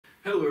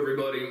Hello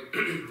everybody,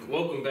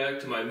 welcome back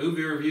to my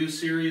movie review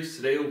series.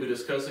 Today we'll be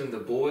discussing The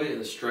Boy in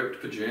the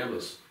Striped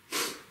Pajamas.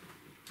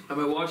 I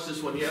watched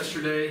this one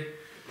yesterday.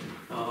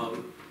 I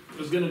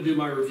was going to do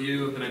my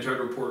review, and I tried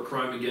to report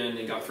crime again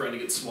and got threatened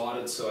to get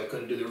swatted, so I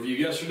couldn't do the review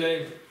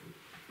yesterday.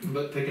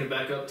 But picking it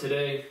back up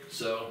today,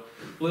 so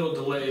a little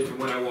delayed from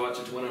when I watch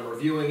it to when I'm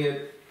reviewing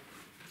it.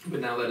 But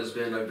now that has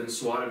been, I've been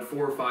swatted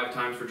 4 or 5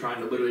 times for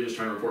literally just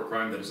trying to report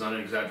crime. That is not an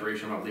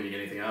exaggeration, I'm not leaving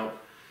anything out.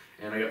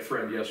 And I got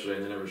threatened yesterday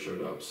and they never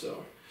showed up,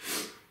 so.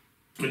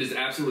 It is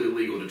absolutely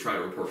illegal to try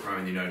to report crime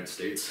in the United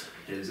States.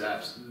 It is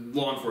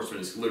law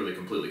enforcement is literally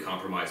completely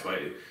compromised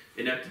by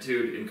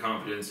ineptitude,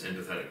 incompetence, and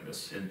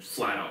patheticness, and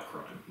flat-out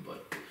crime.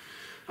 But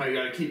I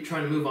gotta keep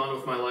trying to move on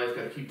with my life,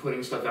 gotta keep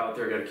putting stuff out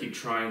there, gotta keep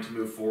trying to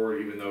move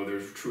forward, even though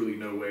there's truly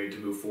no way to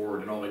move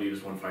forward, and all I need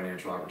is one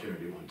financial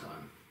opportunity one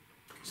time.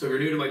 So if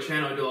you're new to my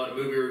channel, I do a lot of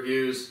movie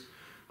reviews.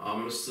 I'm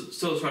gonna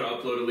still try to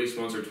upload at least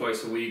once or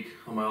twice a week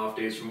on my off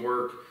days from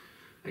work.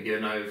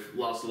 Again, I've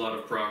lost a lot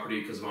of property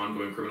because of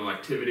ongoing criminal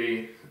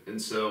activity, and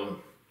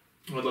so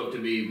I'd love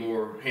to be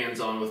more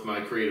hands-on with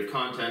my creative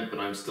content, but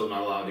I'm still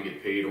not allowed to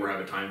get paid or have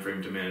a time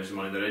frame to manage the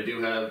money that I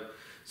do have,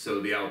 so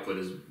the output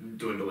is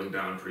dwindling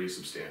down pretty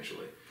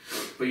substantially.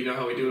 But you know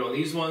how we do it on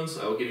these ones.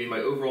 I will give you my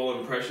overall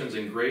impressions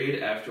and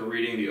grade after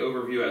reading the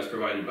overview as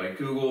provided by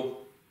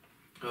Google.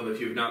 If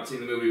you've not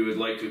seen the movie you would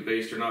like to,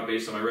 based or not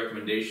based on my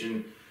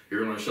recommendation, you're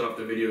going to want to shut off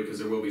the video because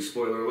there will be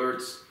spoiler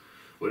alerts.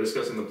 We're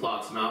discussing the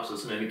plot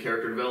synopsis and any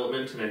character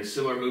development and any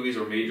similar movies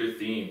or major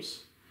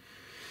themes.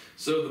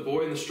 So, The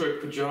Boy in the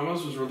Striped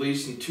Pajamas was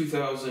released in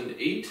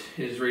 2008.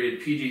 It is rated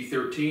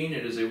PG-13.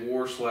 It is a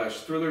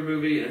war/thriller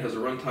movie and it has a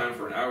runtime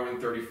for 1 hour and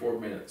 34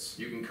 minutes.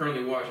 You can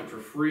currently watch it for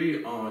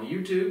free on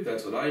YouTube.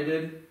 That's what I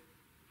did.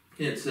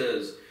 And it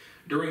says,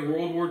 during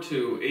World War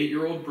II,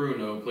 8-year-old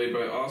Bruno, played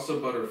by Asa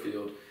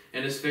Butterfield,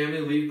 and his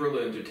family leave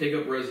Berlin to take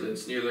up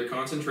residence near the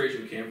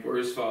concentration camp where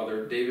his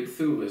father, David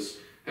Thewlis,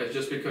 has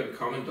just become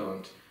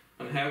commandant.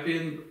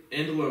 Unhappy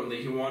and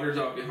lonely, he wanders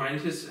out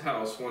behind his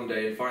house one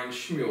day and finds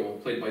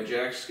Shmuel, played by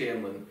Jack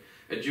Scanlon,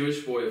 a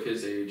Jewish boy of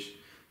his age.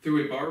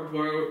 Through a barbed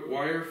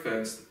wire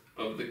fence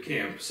of the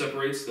camp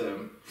separates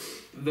them.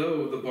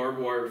 Though the barbed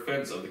wire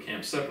fence of the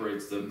camp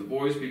separates them, the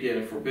boys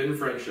begin a forbidden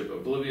friendship,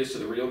 oblivious to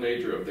the real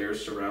nature of their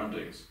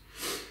surroundings.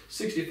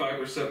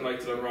 65%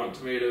 liked it on Rotten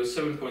Tomatoes,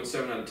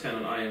 7.7 out of 10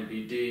 on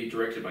IMDb,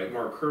 directed by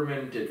Mark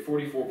Herman, did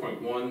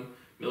 $44.1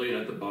 million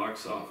at the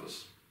box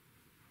office.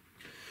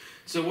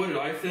 So what did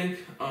I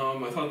think?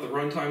 I thought the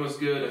runtime was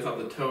good. I thought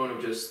the tone of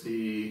just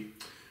the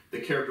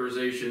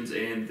characterizations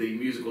and the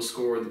musical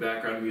score, the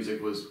background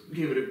music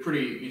gave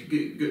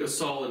it a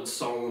solid,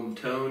 solemn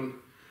tone.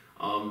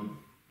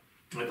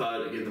 I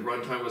thought, again, the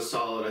runtime was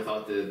solid. I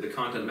thought the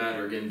content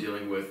matter, again,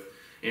 dealing with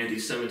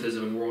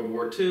anti-Semitism in World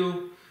War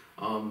II.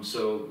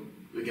 So,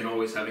 again,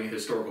 always having a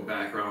historical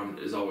background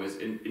is always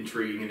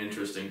intriguing and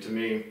interesting to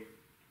me.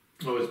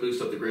 Always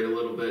boost up the grade a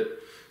little bit.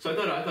 So I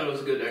thought it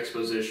was a good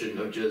exposition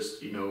of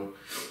just, you know,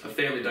 a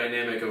family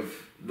dynamic of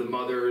the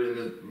mother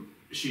and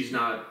it's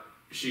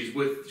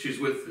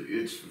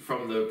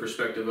from the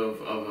perspective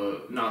of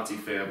a Nazi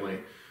family.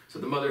 So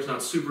the mother's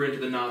not super into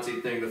the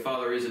Nazi thing, the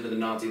father is into the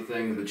Nazi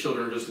thing, the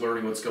children are just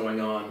learning what's going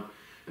on.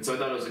 And so I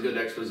thought it was a good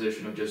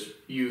exposition of just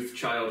youth,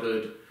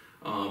 childhood,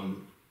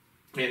 and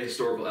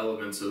historical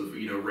elements of,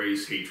 you know,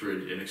 race,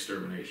 hatred, and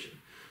extermination.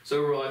 So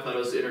overall, I thought it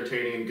was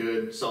entertaining and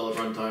good, solid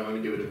runtime. I'm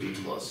going to give it a B+.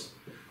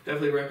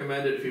 Definitely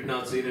recommend it if you've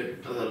not seen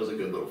it. I thought it was a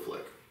good little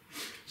flick.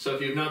 So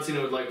if you've not seen it,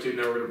 I would like to.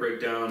 Now we're going to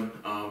break down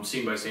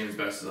scene by scene as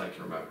best as I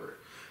can remember.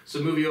 So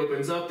the movie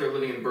opens up. They're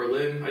living in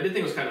Berlin. I did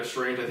think it was kind of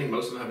strange. I think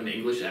most of them have an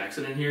English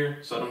accent in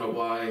here, so I don't know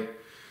why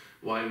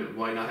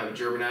not have a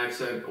German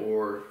accent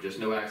or just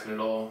no accent at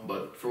all.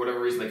 But for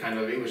whatever reason, they kind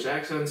of have English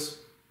accents.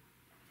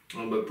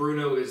 But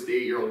Bruno is the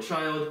 8-year-old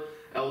child.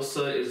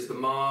 Elsa is the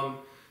mom.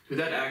 Who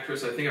that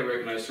actress, I think I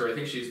recognized her. I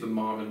think she's the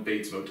mom in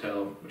Bates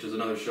Motel, which is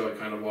another show I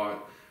kind of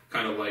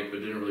liked, but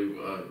didn't really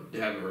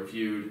haven't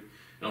reviewed.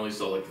 And only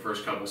saw like the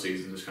first couple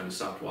seasons, just kind of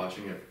stopped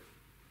watching it.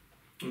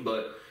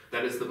 But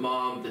that is the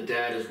mom. The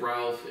dad is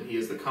Ralph, and he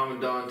is the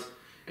commandant.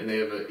 And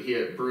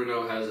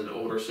Bruno has an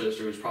older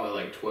sister who's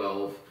probably like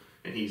 12,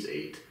 and he's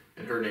 8,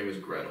 and her name is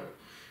Gretel.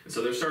 And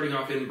so they're starting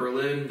off in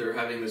Berlin. They're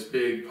having this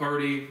big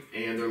party,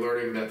 and they're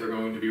learning that they're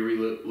going to be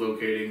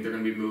relocating. They're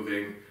going to be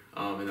moving,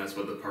 and that's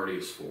what the party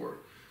is for.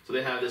 So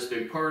they have this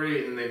big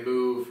party, and then they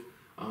move.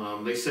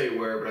 They say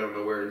where, but I don't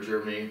know where in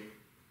Germany.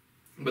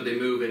 But they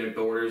move, and it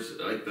borders,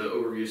 like the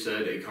overview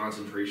said, a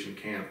concentration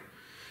camp.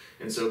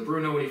 And so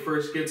Bruno, when he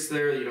first gets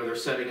there, you know, they're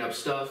setting up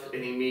stuff,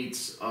 and he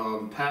meets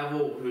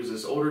Pavel, who's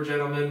this older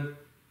gentleman,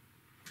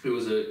 who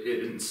was an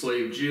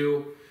enslaved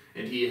Jew,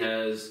 and he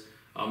has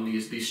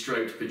these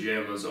striped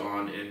pajamas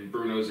on, and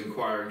Bruno's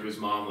inquiring to his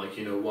mom, like,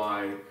 you know,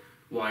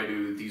 why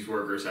do these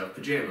workers have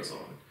pajamas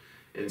on?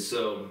 And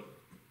so,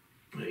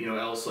 you know,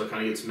 Elsa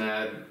kind of gets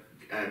mad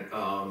at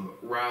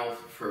Ralph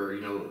for,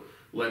 you know,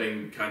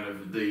 letting kind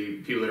of the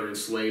people that are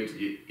enslaved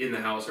in the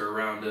house or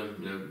around him.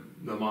 You know,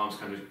 the mom's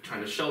kind of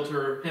trying to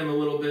shelter him a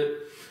little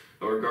bit,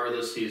 But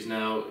regardless, he's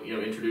now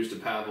introduced to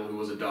Pavel, who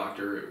was a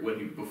doctor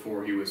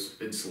before he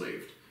was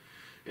enslaved.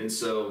 And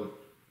so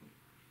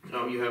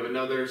you have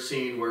another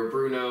scene where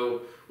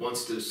Bruno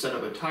wants to set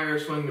up a tire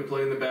swing to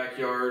play in the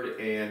backyard,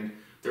 and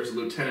there's a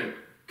lieutenant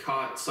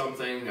caught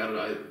something.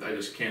 I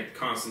just can't.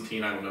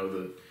 Constantine. I don't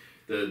know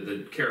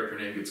the character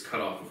name gets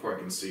cut off before I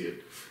can see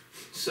it.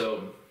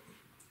 So,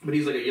 but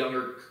he's like a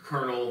younger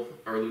colonel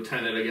or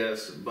lieutenant, I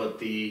guess. But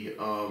the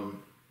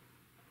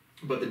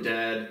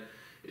dad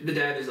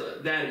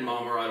and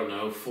mom are, I don't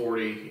know,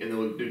 40, and the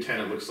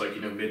lieutenant looks like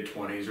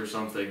mid-20s or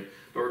something.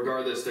 But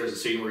regardless, there's a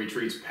scene where he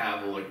treats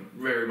Pavel like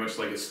very much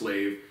like a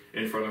slave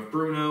in front of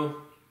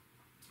Bruno,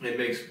 and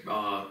makes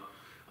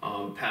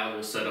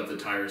Pavel set up the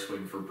tire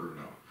swing for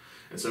Bruno.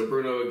 And so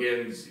Bruno,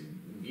 again,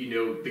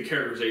 the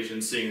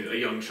characterization, seeing a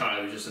young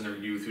child who's just in their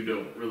youth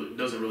who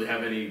doesn't really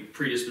have any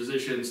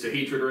predispositions to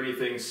hatred or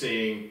anything,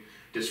 seeing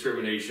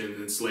discrimination,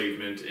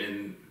 enslavement,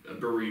 and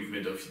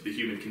bereavement of the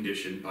human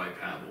condition by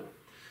Pavel.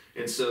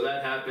 And so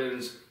that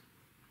happens.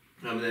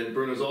 And then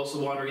Bruno's also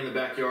wandering in the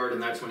backyard,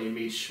 and that's when he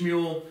meets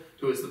Shmuel,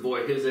 who is the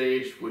boy his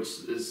age, which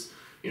is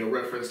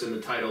referenced in the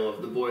title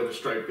of The Boy in the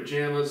Striped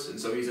Pajamas. And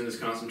so he's in this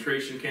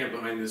concentration camp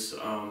behind this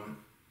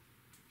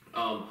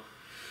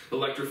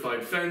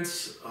electrified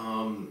fence.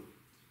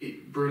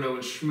 Bruno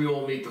and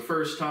Shmuel meet the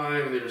first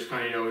time, and they're just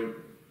kind of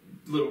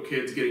little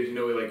kids getting to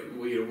know, like,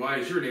 why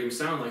does your name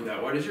sound like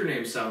that? Why does your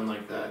name sound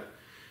like that?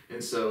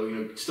 And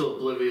so, still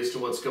oblivious to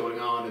what's going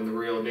on in the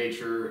real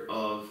nature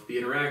of the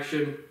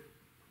interaction,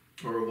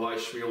 or why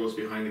Shmuel is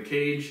behind the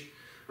cage,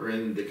 or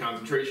in the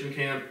concentration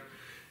camp.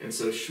 And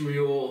so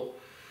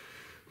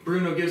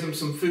Bruno gives him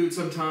some food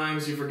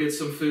sometimes, he forgets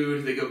some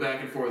food, they go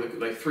back and forth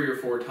like 3 or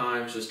 4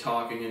 times, just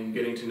talking and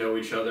getting to know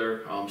each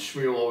other.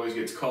 Shmuel always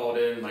gets called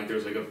in, like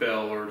there's like a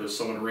bell or just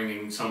someone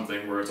ringing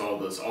something where it's all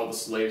the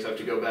slaves have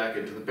to go back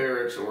into the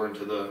barracks or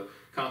into the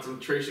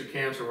concentration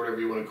camps or whatever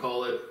you want to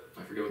call it.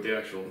 I forget what the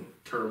actual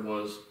term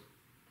was.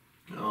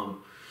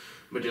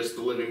 But just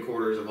the living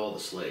quarters of all the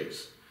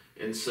slaves.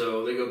 And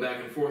so they go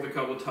back and forth a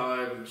couple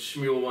times.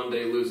 Shmuel one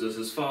day loses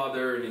his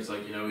father, and he's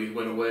like, he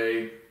went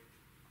away.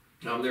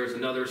 There's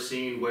another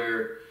scene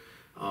where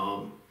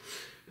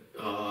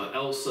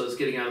Elsa's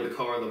getting out of the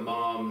car, the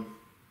mom,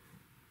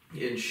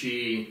 and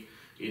she,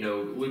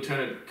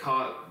 Lieutenant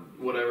caught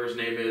whatever his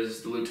name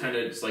is. The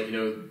lieutenant's like,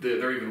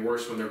 they're even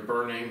worse when they're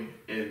burning,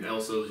 and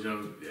Elsa's,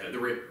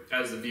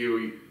 as the viewer,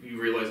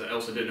 you realize that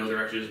Elsa didn't know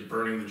they're actually just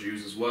burning the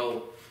Jews as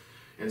well.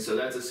 And so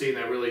that's a scene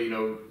that really,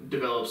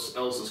 develops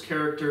Elsa's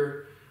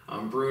character.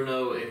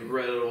 Bruno and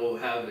Gretel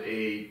have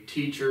a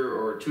teacher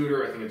or a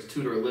tutor. I think it's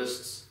tutor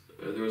lists.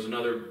 There was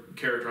another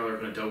character, I'm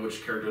not going to tell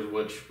which character is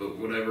which, but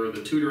whatever,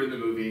 the tutor in the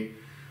movie.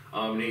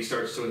 And he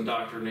starts to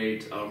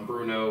indoctrinate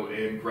Bruno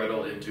and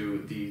Gretel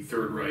into the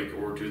Third Reich,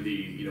 or to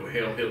the,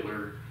 Hail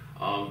Hitler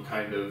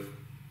kind of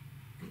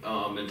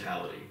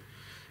mentality.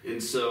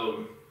 And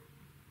so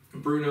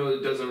Bruno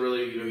doesn't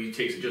really, he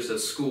takes it just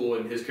as school,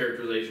 and his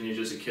characterization, he's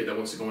just a kid that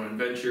wants to go on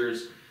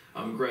adventures.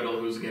 Gretel,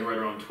 who's again right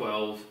around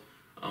 12,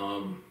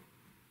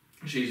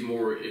 she's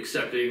more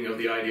accepting of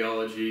the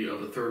ideology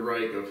of the Third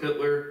Reich, of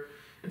Hitler,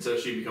 and so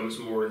she becomes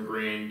more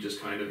ingrained just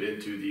kind of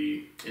into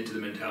the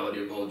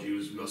mentality of all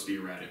Jews must be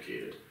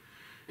eradicated.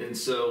 And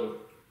so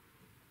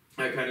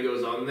that kind of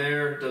goes on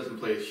there. Doesn't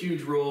play a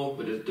huge role,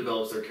 but it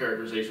develops their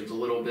characterizations a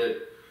little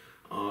bit.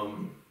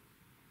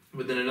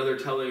 But then another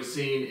telling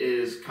scene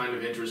is kind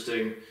of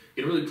interesting.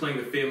 You're really playing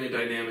the family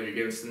dynamic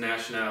against the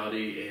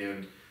nationality,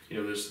 and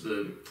there's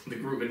the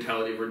group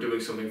mentality of we're doing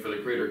something for the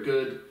greater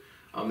good.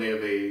 They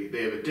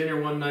have a dinner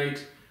one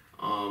night,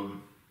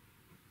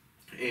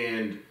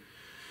 and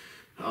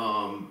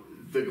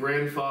the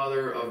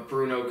grandfather of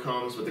Bruno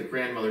comes, but the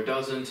grandmother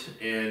doesn't,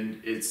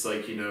 and it's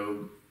like,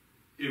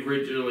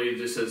 originally it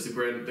just says the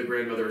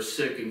grandmother is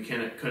sick and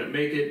couldn't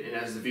make it, and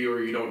as the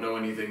viewer you don't know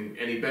anything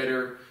any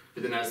better.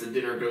 But then as the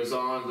dinner goes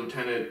on, the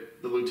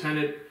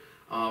lieutenant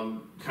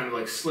kind of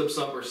like slips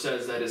up or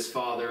says that his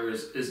father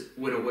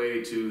went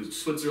away to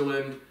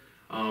Switzerland,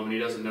 and he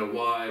doesn't know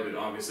why, but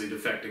obviously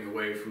defecting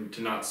away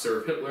to not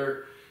serve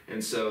Hitler.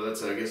 And so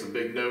that's, I guess, a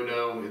big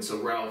no-no. And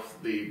so Ralph,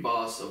 the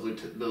boss of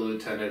the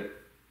lieutenant,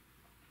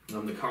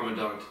 the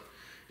commandant,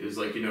 is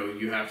like,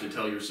 you have to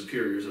tell your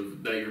superiors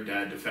that your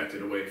dad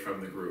defected away from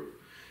the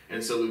group.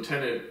 And so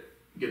Lieutenant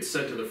gets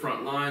sent to the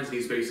front lines, and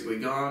he's basically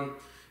gone.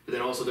 But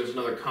then also there's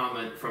another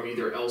comment from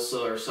either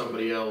Elsa or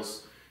somebody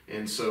else,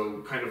 and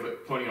so kind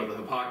of pointing out the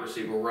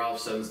hypocrisy where Ralph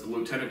sends the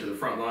lieutenant to the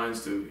front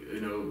lines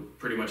to,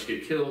 pretty much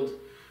get killed,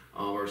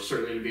 or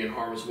certainly to be in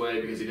harm's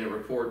way because he didn't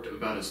report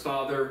about his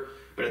father.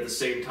 But at the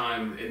same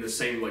time,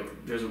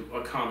 there's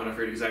a comment, I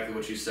forget exactly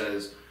what she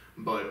says,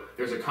 but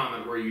there's a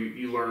comment where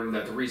you learn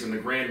that the reason the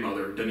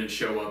grandmother didn't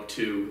show up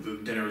to the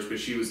dinner is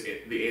because she was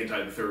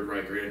the Third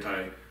Reich,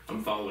 or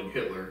I'm following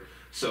Hitler.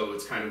 So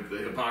it's kind of the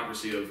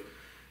hypocrisy of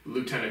the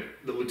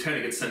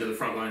lieutenant gets sent to the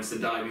front lines to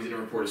die because he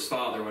didn't report his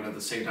father, when at the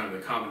same time the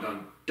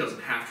commandant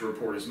doesn't have to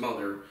report his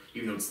mother,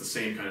 even though it's the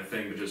same kind of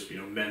thing, but just,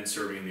 men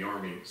serving in the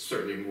army,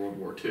 certainly in World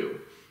War II.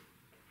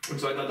 And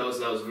so I thought that was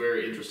a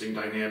very interesting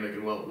dynamic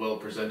and well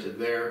presented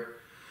there.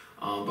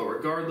 But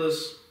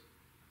regardless,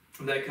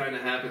 that kind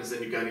of happens.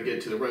 Then you kind of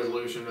get to the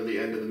resolution or the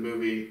end of the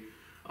movie.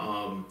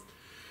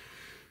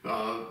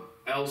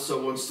 Elsa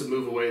wants to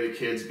move away the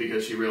kids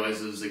because she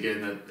realizes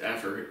again that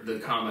after the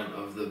comment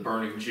of the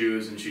burning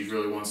Jews, and she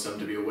really wants them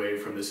to be away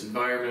from this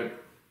environment.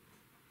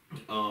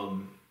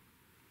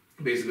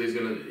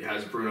 Basically,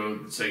 has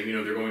Bruno saying,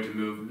 they're going to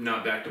move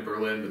not back to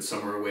Berlin, but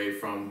somewhere away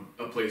from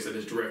a place that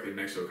is directly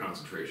next to a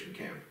concentration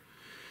camp.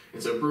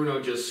 And so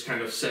Bruno just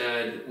kind of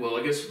said, well,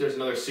 I guess there's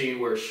another scene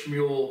where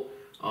Shmuel,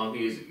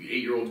 he's an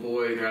 8-year-old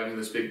boy, they're having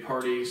this big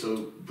party,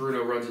 so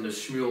Bruno runs into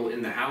Shmuel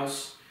in the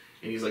house,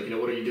 and he's like,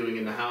 what are you doing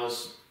in the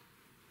house?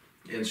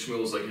 And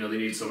Shmuel's like, they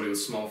need somebody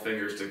with small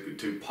fingers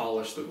to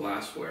polish the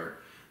glassware.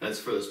 That's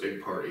for this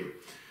big party.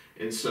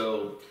 And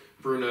so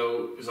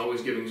Bruno is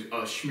always giving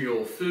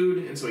Shmuel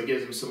food, and so he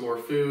gives him some more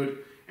food,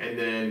 and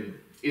then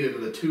either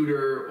the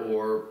tutor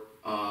or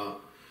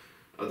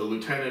the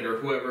lieutenant or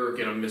whoever,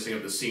 again, I'm messing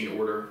up the scene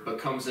order, but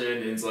comes in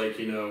and is like,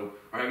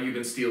 have you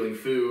been stealing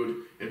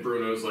food? And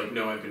Bruno's like,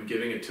 no, I've been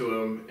giving it to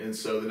him. And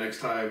so the next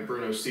time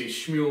Bruno sees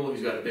Shmuel,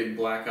 he's got a big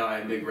black eye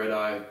and big red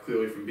eye,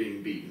 clearly from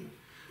being beaten.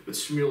 But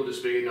Shmuel,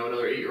 just being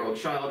another 8-year-old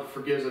child,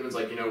 forgives him and is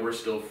like, we're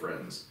still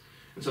friends.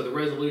 And so the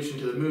resolution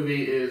to the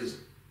movie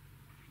is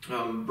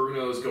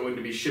Bruno's going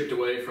to be shipped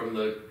away from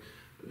the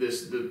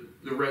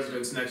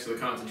residence next to the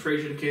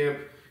concentration camp.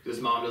 His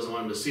mom doesn't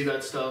want him to see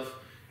that stuff,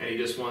 and he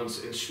just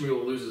wants, and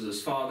Shmuel loses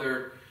his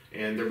father,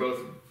 and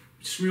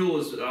Shmuel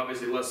is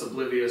obviously less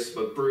oblivious,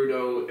 but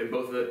Bruno and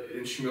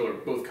Shmuel are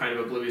both kind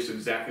of oblivious to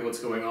exactly what's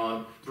going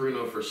on.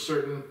 Bruno for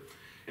certain.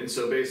 And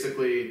so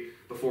basically,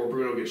 before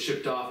Bruno gets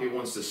shipped off, he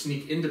wants to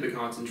sneak into the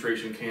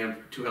concentration camp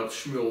to help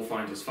Shmuel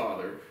find his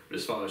father, but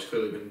his father's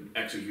clearly been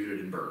executed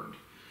and burned.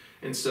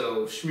 And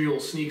so Shmuel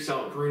sneaks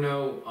out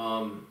Bruno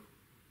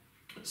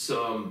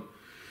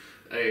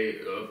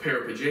a pair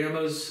of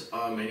pajamas,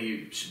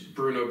 and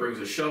Bruno brings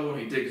a shovel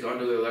and he digs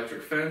under the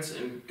electric fence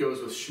and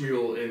goes with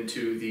Shmuel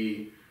into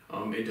the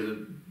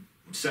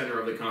center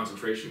of the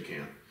concentration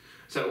camp.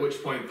 So at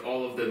which point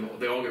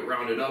they all get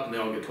rounded up and they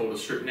all get told to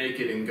strip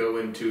naked and go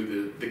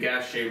into the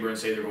gas chamber and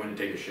say they're going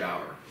to take a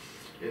shower.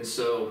 And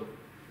so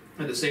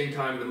at the same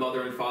time, the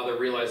mother and father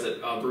realize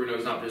that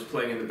Bruno's not just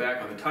playing in the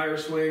back on the tire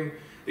swing.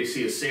 They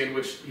see a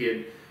sandwich.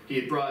 He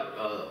had brought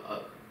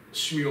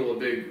Shmuel a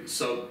big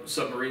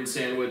submarine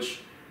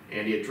sandwich,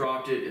 and he had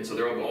dropped it, and so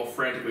they're all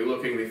frantically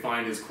looking. They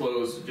find his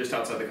clothes just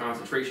outside the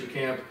concentration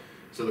camp.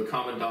 So the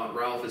commandant,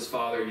 Ralph, his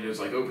father, is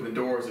like, open the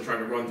doors. They're trying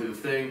to run through the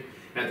thing.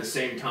 And at the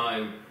same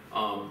time,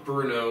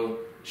 Bruno,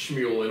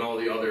 Shmuel, and all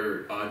the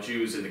other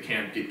Jews in the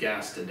camp get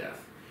gassed to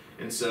death.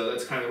 And so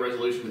that's kind of the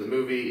resolution to the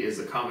movie, is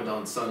the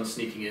commandant's son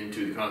sneaking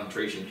into the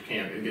concentration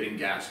camp and getting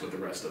gassed with the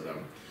rest of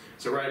them.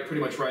 So pretty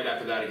much right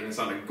after that, again, it's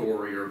not a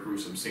gory or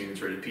gruesome scene.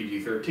 It's rated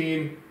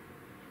PG-13.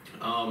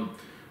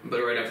 But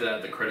right after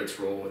that, the credits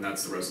roll, and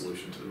that's the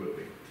resolution to the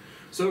movie.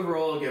 So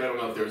overall, again, I don't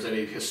know if there was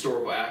any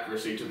historical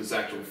accuracy to this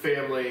actual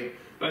family,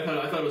 but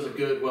I thought it was a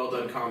good,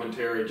 well-done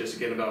commentary, just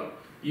again about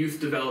youth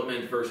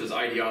development versus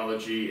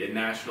ideology and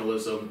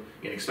nationalism,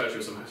 and especially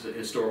with some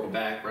historical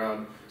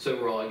background. So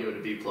overall, I give it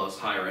a B+,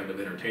 higher end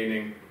of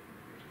entertaining.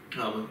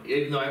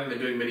 Even though I haven't been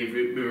doing many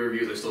movie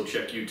reviews, I still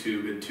check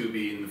YouTube and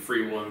Tubi and the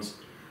free ones.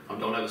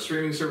 Don't have a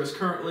streaming service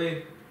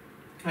currently.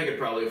 I could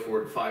probably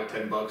afford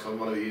 $5-10 on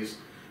one of these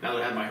now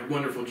that I have my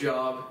wonderful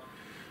job.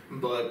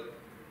 But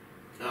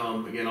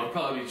again, I'll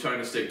probably be trying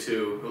to stick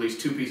to at least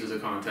 2 pieces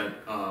of content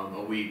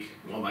a week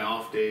on my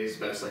off days,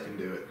 best I can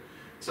do it.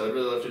 So I'd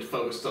really love to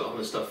focus on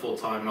this stuff full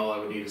time, and all I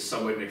would need is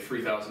some way to make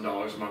 $3,000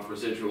 a month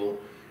residual,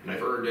 and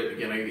I've earned it.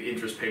 Again, I get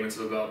interest payments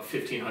of about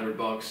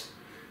 $1,500,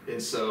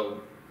 and so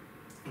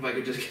if I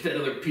could just get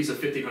that other piece of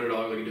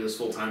 $1,500, I could do this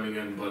full time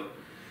again. But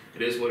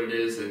it is what it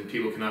is, and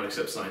people cannot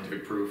accept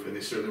scientific proof, and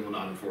they certainly will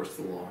not enforce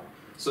the law.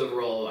 So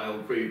overall, I will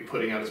be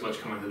putting out as much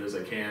content as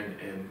I can,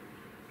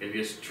 and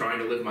just trying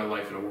to live my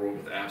life in a world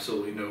with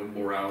absolutely no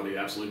morality,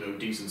 absolutely no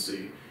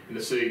decency. And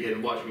to see,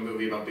 again, watching a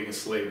movie about being a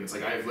slave, and it's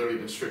like I have literally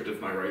been stripped of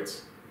my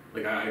rights.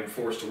 Like I am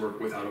forced to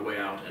work without a way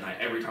out, and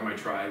every time I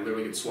try, I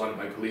literally get swatted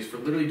by police for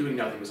literally doing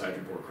nothing besides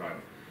report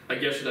crime.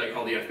 Like yesterday, I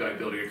called the FBI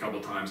building a couple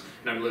times,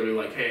 and I'm literally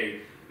like,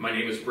 hey, my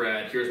name is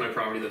Brad, here's my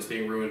property that's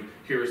being ruined,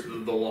 here's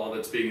the law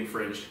that's being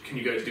infringed, can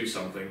you guys do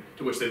something?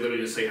 To which they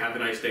literally just say, have a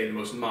nice day, in the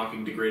most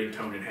mocking, degrading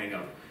tone, and hang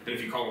up. And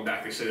if you call them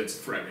back, they say that's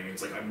threatening.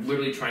 It's like, I'm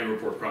literally trying to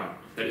report crime.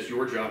 That is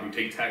your job, you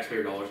take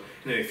taxpayer dollars,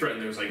 and then they threaten,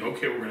 they're like,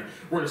 okay, we're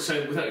gonna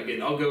send, without,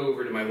 again, I'll go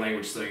over to my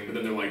language thing, but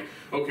then they're like,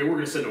 okay, we're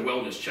gonna send a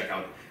wellness check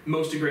out.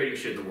 Most degrading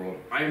shit in the world.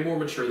 I am more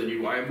mature than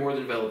you, I am more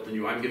developed than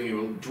you, I'm giving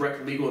you a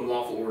direct legal and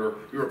lawful order,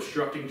 you're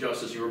obstructing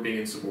justice, you are being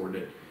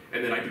insubordinate.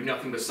 And then I do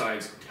nothing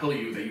besides tell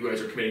you that you guys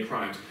are committing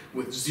crimes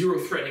with zero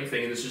threatening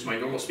thing, and this is just my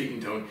normal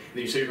speaking tone, and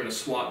then you say you're going to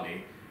swat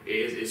me,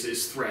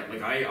 is threat.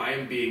 Like, I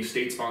am being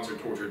state-sponsored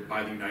tortured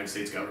by the United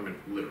States government,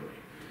 literally.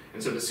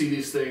 And so to see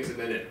these things, and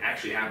then it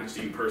actually happens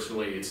to you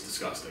personally, it's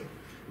disgusting.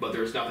 But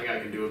there's nothing I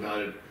can do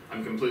about it.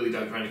 I'm completely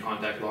done trying to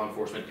contact law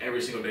enforcement.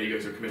 Every single day you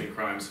guys are committing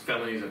crimes,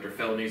 felonies after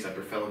felonies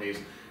after felonies.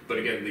 But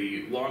again,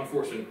 the law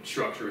enforcement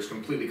structure is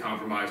completely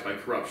compromised by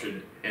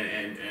corruption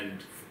and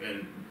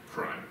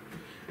crime.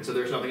 And so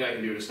there's nothing I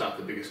can do to stop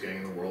the biggest gang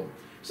in the world.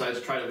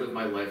 Besides try to live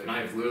my life, and I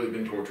have literally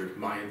been tortured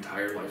my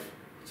entire life.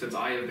 Since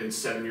I have been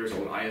 7 years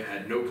old, I have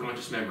had no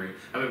conscious memory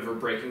of ever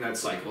breaking that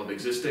cycle of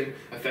existing,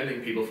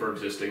 offending people for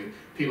existing,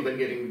 people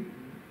then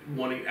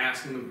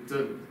asking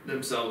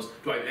themselves,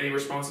 do I have any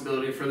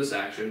responsibility for this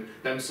action,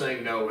 them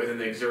saying no, and then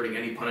they exerting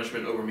any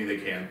punishment over me they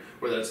can.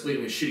 Whether that's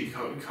leaving a shitty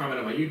comment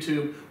on my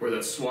YouTube, or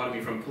that's swatting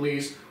me from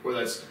police, or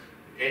that's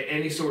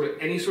any sort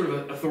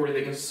of authority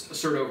they can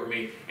assert over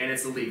me, and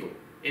it's illegal.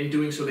 In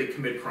doing so, they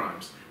commit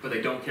crimes, but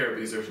they don't care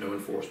because there's no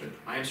enforcement.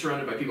 I am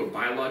surrounded by people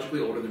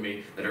biologically older than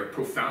me that are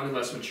profoundly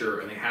less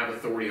mature, and they have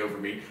authority over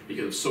me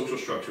because social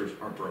structures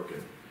are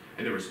broken.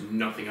 And there is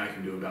nothing I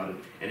can do about it.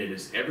 And it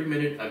is every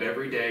minute of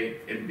every day,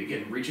 and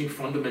again, reaching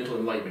fundamental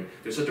enlightenment,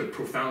 there's such a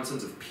profound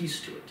sense of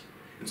peace to it.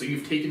 And so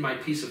you've taken my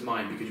peace of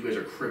mind because you guys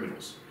are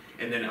criminals.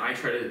 And then I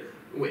try to,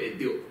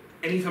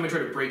 anytime I try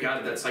to break out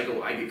of that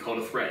cycle, I get called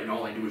a threat, and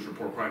all I do is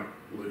report crime,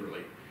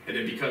 literally. And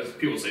then because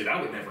people say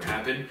that would never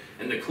happen,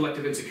 and the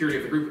collective insecurity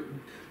of the group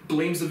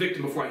blames the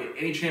victim before I get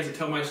any chance to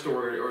tell my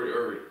story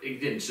or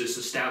again, just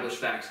establish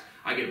facts,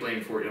 I get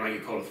blamed for it and I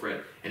get called a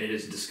threat. And it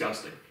is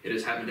disgusting. It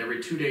has happened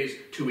every 2 days,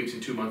 2 weeks,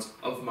 and 2 months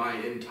of my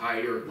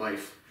entire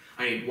life.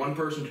 I need one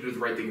person to do the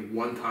right thing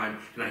one time,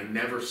 and I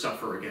never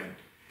suffer again.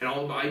 And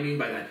all I mean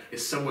by that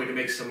is some way to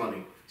make some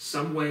money.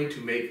 Some way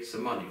to make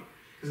some money.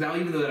 Because now,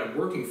 even though that I'm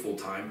working full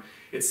time,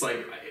 it's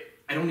like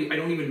I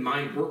don't even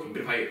mind working,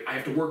 but if I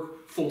have to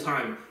work full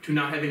time to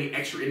not have any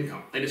extra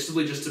income, and it's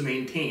simply just to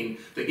maintain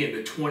the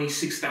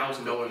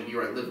 $26,000 a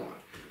year I live on.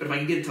 But if I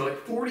can get it to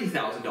like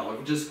 $40,000,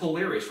 which is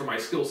hilarious for my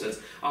skill sets,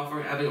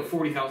 offering having a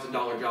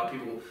 $40,000 job,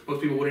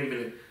 most people wouldn't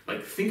even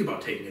like think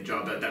about taking a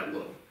job that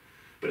low.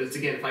 But it's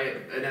again, if I have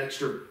an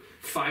extra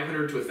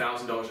 $500 to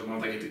 $1,000 a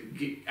month, I get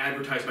to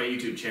advertise my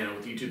YouTube channel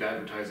with YouTube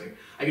advertising.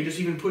 I can just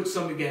even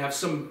have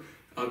some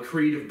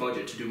creative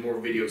budget to do more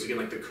videos, again,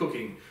 like the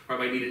cooking, or I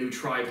might need a new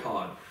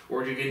tripod,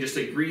 or again, just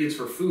ingredients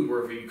for food,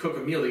 where if you cook a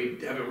meal that you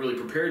haven't really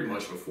prepared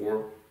much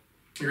before,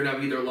 you're going to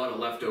have either a lot of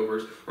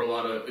leftovers or a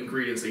lot of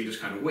ingredients that you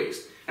just kind of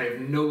waste. I have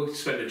no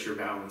expenditure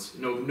balance,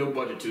 no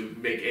budget to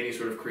make any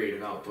sort of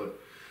creative output.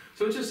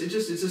 So it's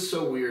just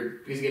so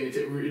weird, because again,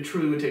 it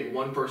truly would take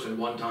one person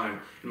one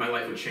time, and my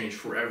life would change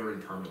forever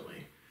and permanently.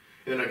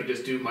 And then I could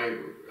just do my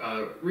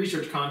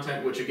research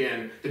content, which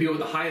again, the people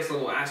at the highest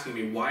level asking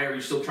me, why are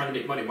you still trying to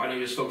make money? Why don't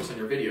you just focus on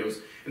your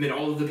videos? And then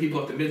all of the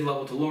people at the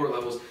mid-level to lower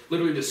levels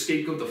literally just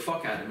scapegoat the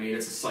fuck out of me. And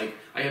it's just like,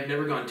 I have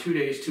never gone 2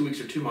 days, 2 weeks,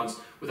 or 2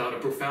 months without a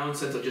profound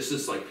sense of just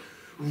this like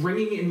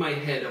ringing in my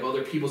head of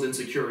other people's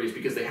insecurities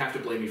because they have to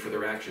blame me for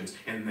their actions,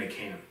 and they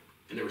can.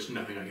 And there was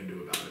nothing I can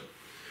do about it.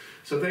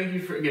 So thank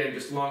you for, again,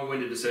 just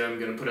long-winded to say I'm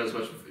going to put out as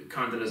much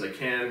content as I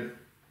can.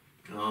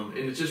 And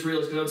it's just real,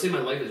 because I would say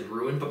my life is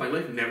ruined, but my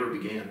life never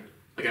began.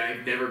 Like,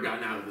 I've never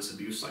gotten out of this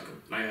abuse cycle.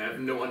 And I have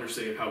no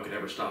understanding of how it could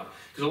ever stop.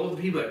 Because all of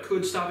the people that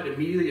could stop it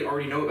immediately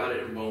already know about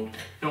it and won't.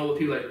 And all the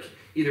people that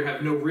either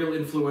have no real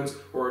influence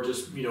or are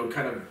just,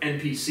 kind of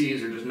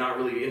NPCs, or just not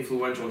really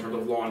influential in terms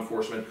of law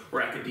enforcement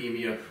or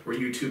academia or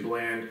YouTube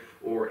land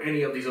or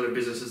any of these other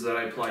businesses that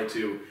I apply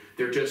to,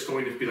 they're just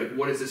going to be like,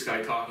 what is this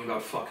guy talking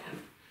about? Fuck him.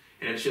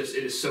 And it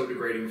is so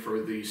degrading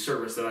for the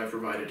service that I've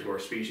provided to our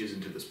species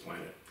and to this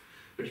planet.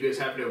 But you guys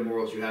have no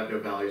morals, you have no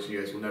values, and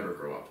you guys will never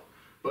grow up.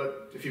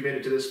 But if you made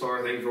it to this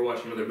far, thank you for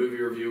watching another movie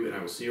review, and I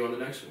will see you on the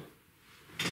next one.